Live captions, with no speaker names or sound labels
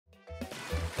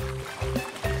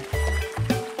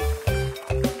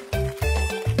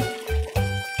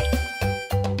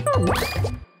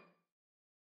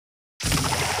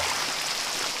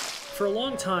For a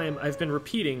long time, I've been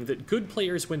repeating that good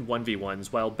players win 1v1s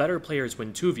while better players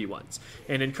win 2v1s,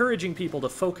 and encouraging people to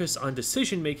focus on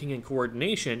decision-making and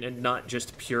coordination and not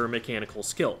just pure mechanical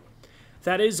skill.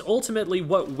 That is ultimately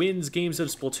what wins games of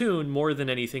Splatoon more than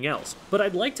anything else, but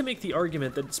I'd like to make the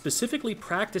argument that specifically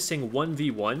practicing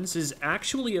 1v1s is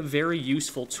actually a very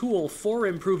useful tool for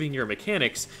improving your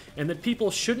mechanics, and that people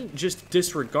shouldn't just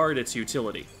disregard its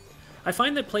utility. I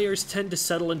find that players tend to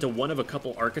settle into one of a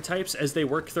couple archetypes as they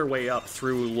work their way up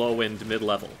through low and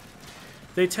mid-level.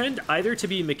 They tend either to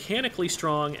be mechanically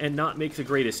strong and not make the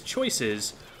greatest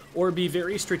choices, or be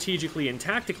very strategically and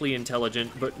tactically intelligent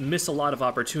but miss a lot of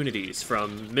opportunities,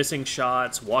 from missing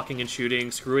shots, walking and shooting,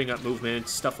 screwing up movement,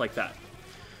 stuff like that.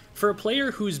 For a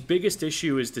player whose biggest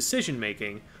issue is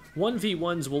decision-making,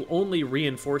 1v1s will only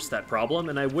reinforce that problem,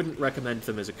 and I wouldn't recommend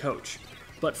them as a coach.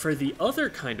 But for the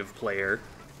other kind of player,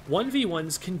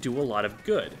 1v1s can do a lot of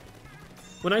good.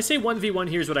 When I say 1v1,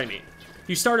 here's what I mean.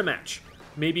 You start a match.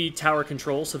 Maybe tower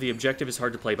control so the objective is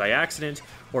hard to play by accident,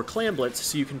 or clam blitz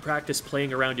so you can practice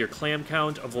playing around your clam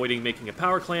count, avoiding making a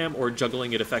power clam, or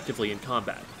juggling it effectively in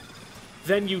combat.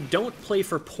 Then you don't play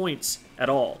for points at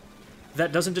all.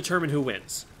 That doesn't determine who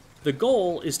wins. The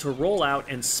goal is to roll out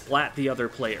and splat the other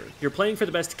player. You're playing for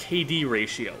the best KD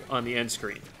ratio on the end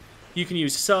screen. You can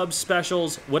use subs,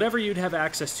 specials, whatever you'd have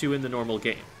access to in the normal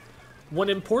game. One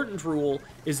important rule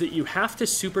is that you have to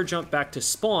super jump back to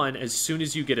spawn as soon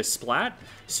as you get a splat,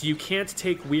 so you can't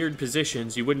take weird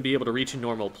positions you wouldn't be able to reach in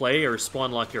normal play or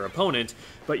spawn lock your opponent,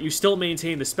 but you still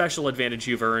maintain the special advantage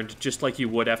you've earned just like you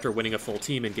would after winning a full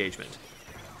team engagement.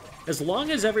 As long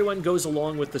as everyone goes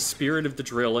along with the spirit of the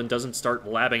drill and doesn't start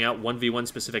labbing out 1v1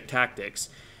 specific tactics,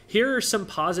 here are some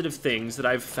positive things that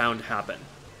I've found happen.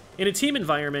 In a team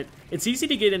environment, it's easy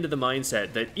to get into the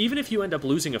mindset that even if you end up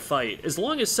losing a fight, as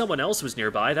long as someone else was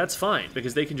nearby, that's fine,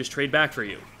 because they can just trade back for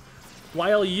you.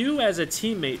 While you as a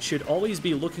teammate should always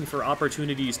be looking for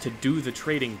opportunities to do the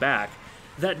trading back,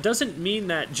 that doesn't mean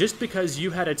that just because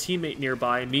you had a teammate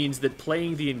nearby means that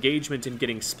playing the engagement and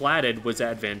getting splatted was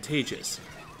advantageous.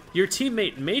 Your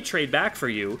teammate may trade back for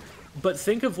you, but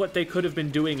think of what they could have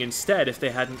been doing instead if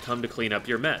they hadn't come to clean up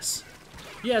your mess.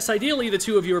 Yes, ideally the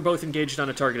two of you are both engaged on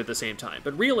a target at the same time,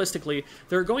 but realistically,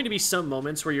 there are going to be some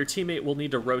moments where your teammate will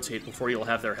need to rotate before you'll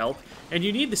have their help, and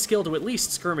you need the skill to at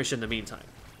least skirmish in the meantime.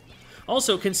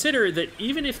 Also, consider that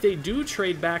even if they do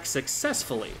trade back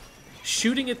successfully,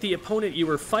 shooting at the opponent you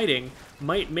were fighting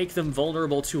might make them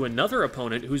vulnerable to another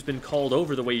opponent who's been called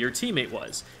over the way your teammate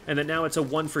was, and that now it's a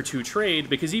 1-for-2 trade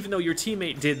because even though your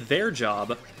teammate did their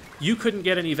job, you couldn't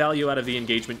get any value out of the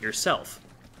engagement yourself.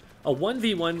 A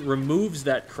 1v1 removes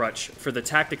that crutch for the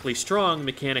tactically strong,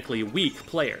 mechanically weak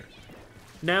player.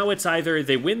 Now it's either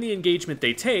they win the engagement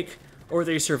they take, or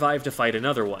they survive to fight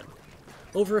another one.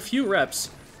 Over a few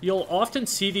reps, you'll often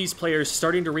see these players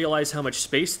starting to realize how much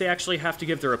space they actually have to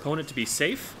give their opponent to be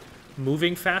safe,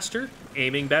 moving faster,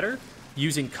 aiming better,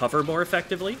 using cover more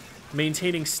effectively,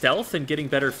 maintaining stealth and getting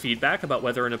better feedback about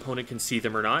whether an opponent can see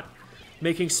them or not,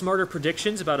 making smarter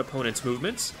predictions about opponents'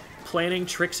 movements, planning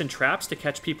tricks and traps to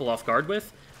catch people off guard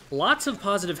with, lots of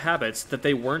positive habits that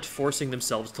they weren't forcing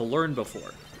themselves to learn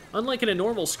before. Unlike in a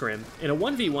normal scrim, in a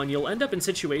 1v1 you'll end up in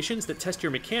situations that test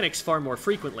your mechanics far more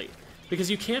frequently, because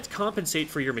you can't compensate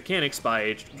for your mechanics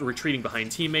by retreating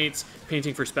behind teammates,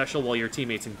 painting for special while your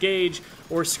teammates engage,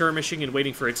 or skirmishing and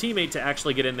waiting for a teammate to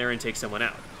actually get in there and take someone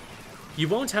out. You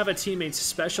won't have a teammate's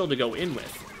special to go in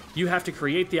with. You have to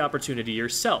create the opportunity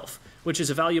yourself, which is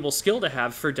a valuable skill to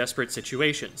have for desperate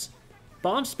situations.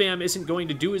 Bomb spam isn't going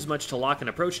to do as much to lock an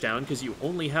approach down because you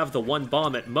only have the one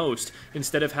bomb at most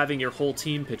instead of having your whole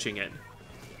team pitching in.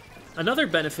 Another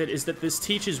benefit is that this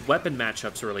teaches weapon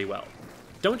matchups really well.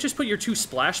 Don't just put your two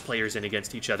splash players in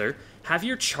against each other, have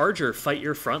your charger fight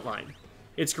your frontline.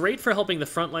 It's great for helping the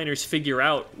frontliners figure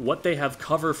out what they have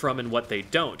cover from and what they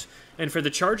don't, and for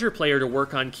the charger player to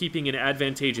work on keeping an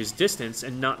advantageous distance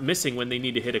and not missing when they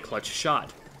need to hit a clutch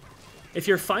shot. If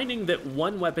you're finding that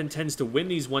one weapon tends to win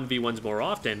these 1v1s more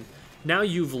often, now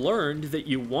you've learned that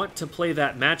you want to play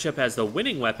that matchup as the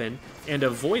winning weapon and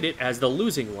avoid it as the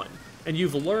losing one. And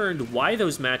you've learned why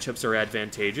those matchups are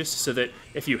advantageous so that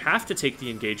if you have to take the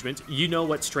engagement, you know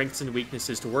what strengths and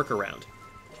weaknesses to work around.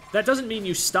 That doesn't mean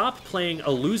you stop playing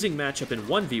a losing matchup in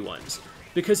 1v1s,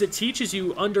 because it teaches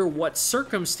you under what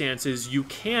circumstances you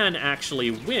can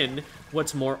actually win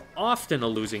what's more often a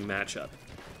losing matchup.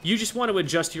 You just want to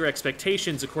adjust your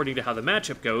expectations according to how the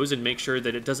matchup goes and make sure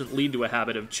that it doesn't lead to a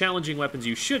habit of challenging weapons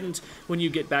you shouldn't when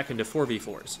you get back into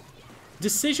 4v4s.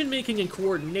 Decision-making and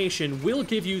coordination will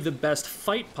give you the best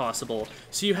fight possible,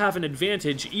 so you have an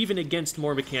advantage even against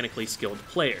more mechanically skilled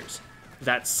players.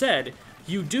 That said,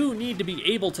 you do need to be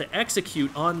able to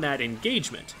execute on that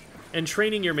engagement, and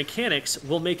training your mechanics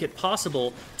will make it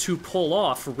possible to pull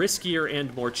off riskier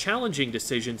and more challenging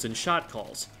decisions and shot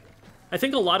calls. I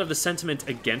think a lot of the sentiment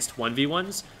against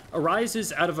 1v1s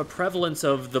arises out of a prevalence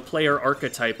of the player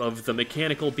archetype of the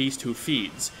mechanical beast who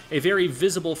feeds, a very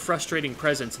visible, frustrating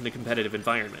presence in the competitive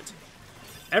environment.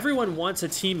 Everyone wants a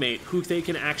teammate who they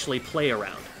can actually play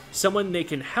around, someone they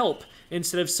can help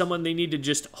instead of someone they need to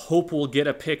just hope will get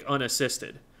a pick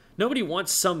unassisted. Nobody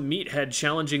wants some meathead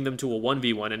challenging them to a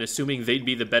 1v1 and assuming they'd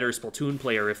be the better Splatoon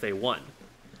player if they won.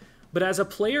 But as a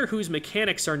player whose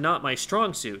mechanics are not my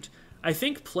strong suit, I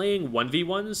think playing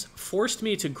 1v1s forced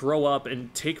me to grow up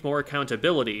and take more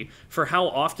accountability for how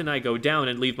often I go down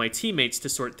and leave my teammates to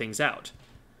sort things out.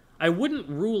 I wouldn't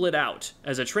rule it out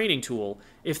as a training tool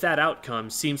if that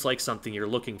outcome seems like something you're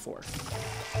looking for.